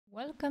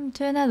Welcome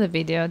to another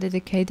video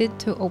dedicated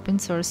to open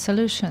source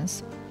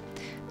solutions.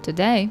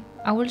 Today,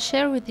 I will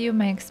share with you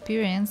my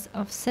experience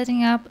of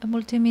setting up a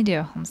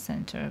multimedia home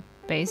center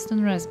based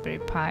on Raspberry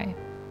Pi.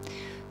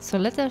 So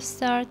let us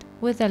start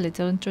with a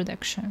little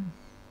introduction.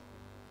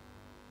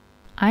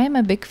 I am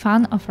a big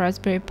fan of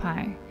Raspberry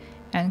Pi,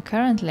 and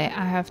currently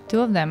I have two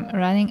of them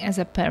running as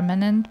a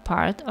permanent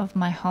part of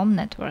my home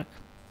network.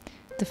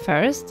 The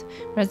first,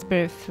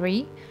 Raspberry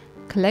 3,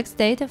 collects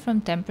data from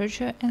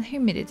temperature and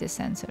humidity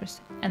sensors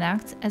and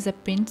acts as a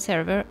print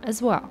server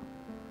as well.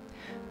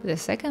 The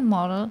second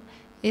model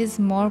is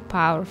more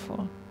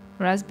powerful,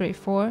 Raspberry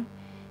 4.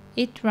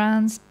 It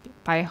runs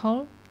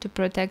Pi-hole to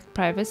protect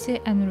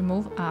privacy and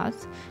remove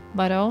ads,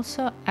 but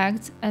also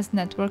acts as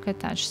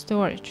network-attached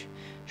storage,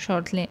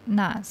 shortly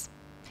NAS,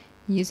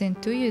 using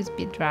two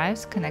USB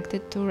drives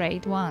connected to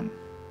RAID 1.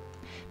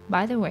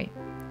 By the way,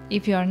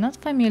 if you are not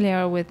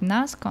familiar with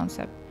NAS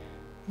concept,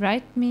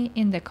 write me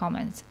in the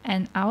comments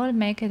and I will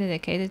make a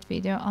dedicated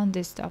video on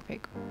this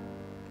topic.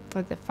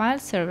 For the file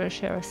server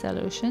share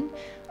solution,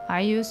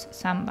 I use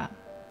Samba.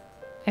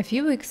 A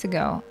few weeks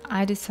ago,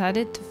 I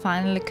decided to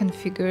finally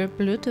configure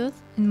Bluetooth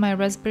in my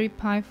Raspberry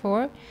Pi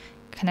 4,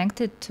 connect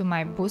it to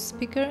my Boost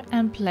speaker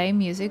and play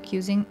music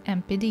using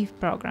MPD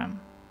program.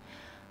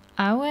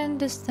 I went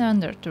the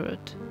standard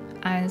route.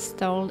 I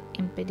installed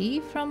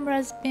MPD from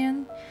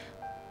Raspbian,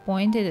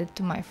 pointed it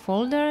to my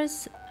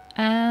folders,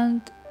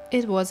 and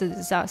it was a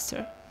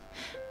disaster.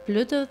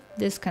 Bluetooth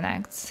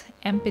disconnects,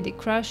 MPD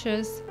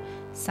crashes,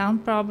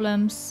 sound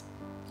problems,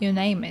 you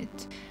name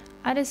it.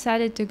 I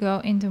decided to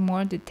go into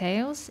more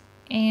details,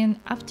 and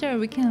after a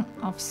weekend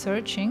of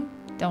searching,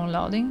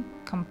 downloading,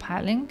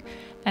 compiling,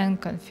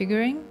 and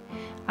configuring,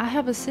 I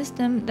have a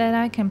system that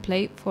I can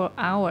play for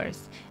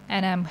hours,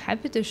 and I'm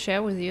happy to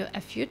share with you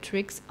a few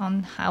tricks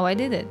on how I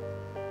did it.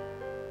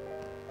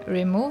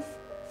 Remove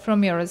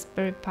from your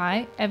Raspberry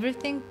Pi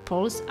everything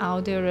Pulse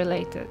Audio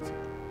related.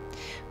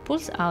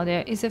 Pulse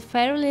Audio is a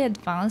fairly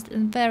advanced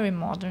and very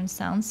modern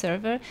sound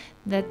server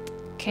that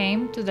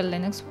came to the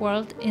Linux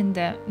world in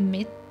the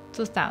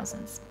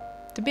mid-2000s.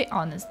 To be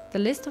honest, the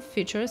list of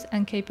features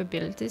and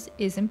capabilities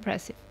is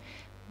impressive,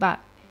 but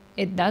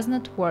it does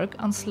not work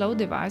on slow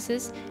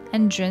devices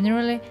and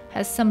generally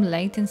has some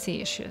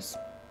latency issues.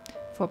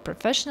 For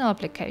professional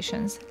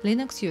applications,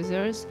 Linux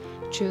users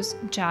choose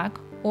Jack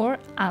or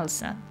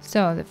ALSA.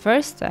 So the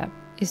first step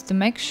is to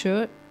make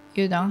sure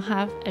you don't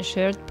have a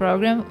shared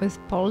program with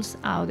Pulse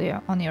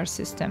Audio on your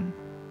system.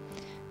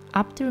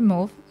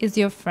 apt-remove is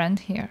your friend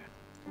here.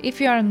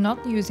 If you are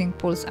not using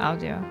Pulse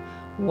Audio,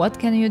 what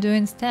can you do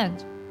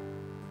instead?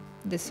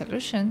 The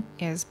solution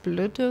is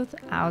Bluetooth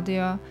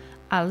Audio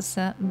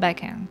ALSA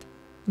Backend.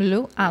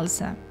 Blue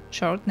ALSA,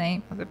 short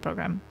name of the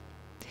program,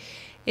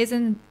 is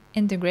an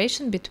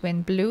integration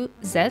between Blue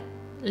Z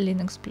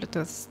Linux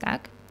Bluetooth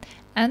stack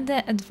and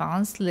the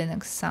advanced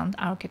Linux sound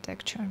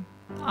architecture,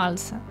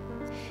 ALSA.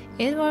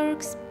 It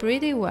works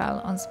pretty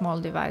well on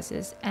small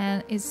devices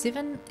and is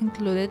even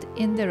included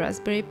in the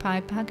Raspberry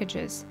Pi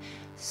packages,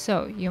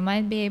 so you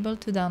might be able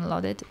to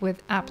download it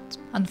with apt.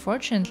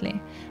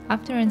 Unfortunately,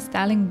 after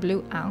installing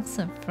Blue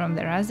ALSA from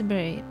the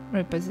Raspberry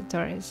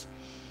repositories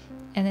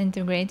and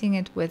integrating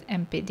it with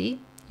MPD,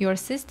 your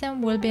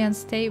system will be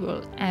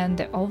unstable and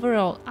the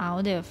overall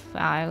audio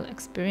file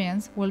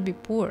experience will be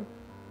poor.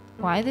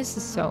 Why this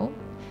is so?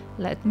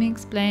 Let me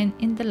explain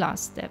in the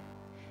last step.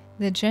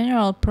 The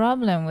general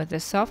problem with the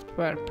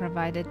software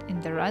provided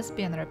in the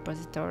Raspbian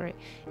repository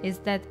is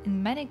that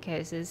in many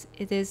cases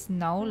it is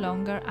no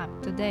longer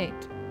up to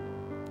date.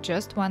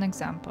 Just one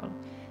example,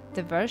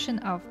 the version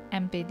of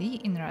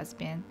MPD in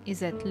Raspbian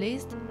is at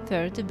least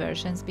 30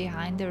 versions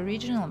behind the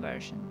original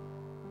version.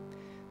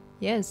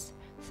 Yes,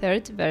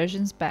 30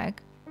 versions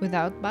back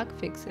without bug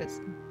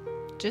fixes.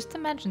 Just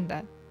imagine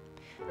that.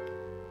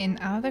 In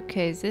other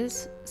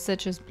cases,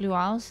 such as Blue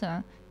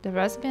ALSA, the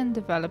Raspbian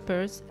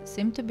developers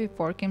seem to be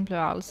forking Blue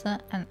ALSA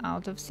and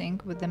out of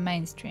sync with the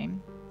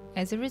mainstream.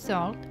 As a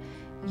result,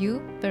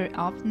 you very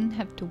often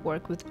have to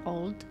work with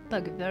old,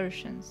 buggy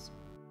versions.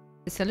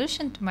 The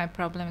solution to my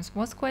problems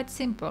was quite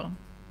simple.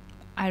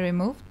 I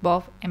removed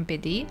both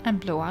MPD and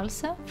Blue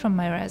ALSA from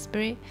my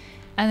Raspberry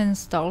and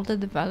installed the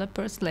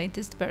developer's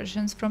latest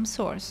versions from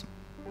source.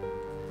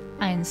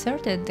 I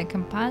inserted the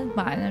compiled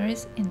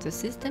binaries into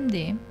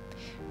systemd,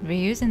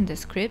 reusing the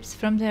scripts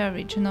from the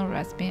original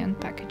Raspbian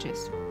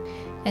packages.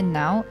 And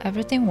now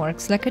everything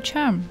works like a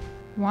charm.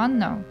 One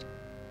note: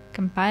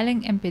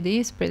 compiling MPD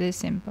is pretty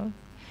simple.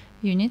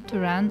 You need to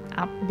run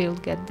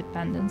apt-build-get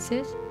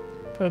dependencies.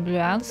 For Blue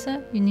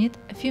ALSA, you need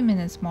a few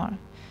minutes more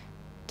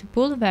to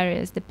pull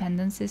various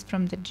dependencies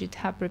from the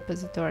GitHub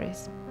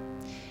repositories.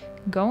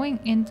 Going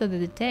into the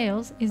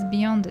details is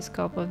beyond the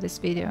scope of this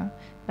video,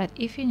 but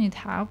if you need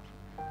help,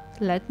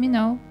 let me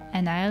know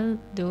and I'll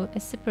do a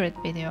separate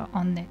video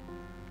on it.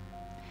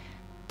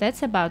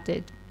 That's about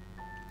it.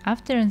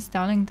 After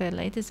installing the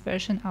latest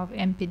version of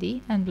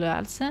MPD and Blue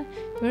ALSA,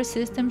 your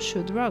system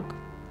should rock.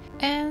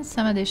 And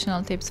some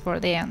additional tips for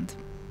the end.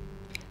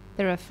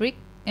 There are free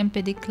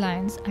MPD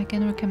clients I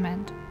can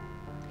recommend.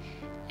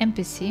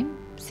 MPC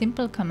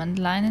simple command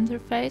line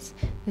interface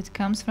that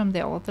comes from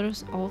the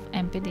authors of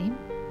MPD,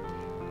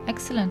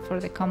 excellent for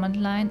the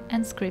command line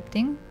and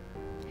scripting.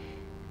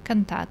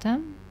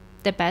 Cantata,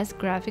 the best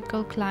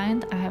graphical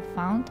client I have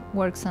found,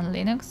 works on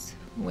Linux,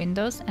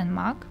 Windows and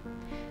Mac.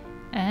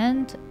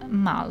 And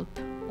MALP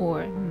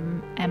or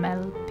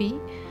MLP,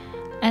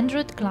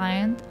 Android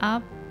client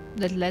app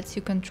that lets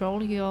you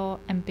control your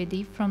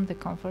MPD from the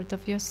comfort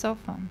of your cell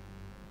phone.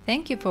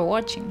 Thank you for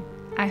watching.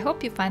 I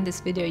hope you find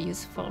this video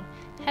useful.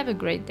 Have a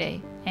great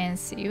day and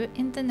see you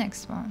in the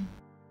next one.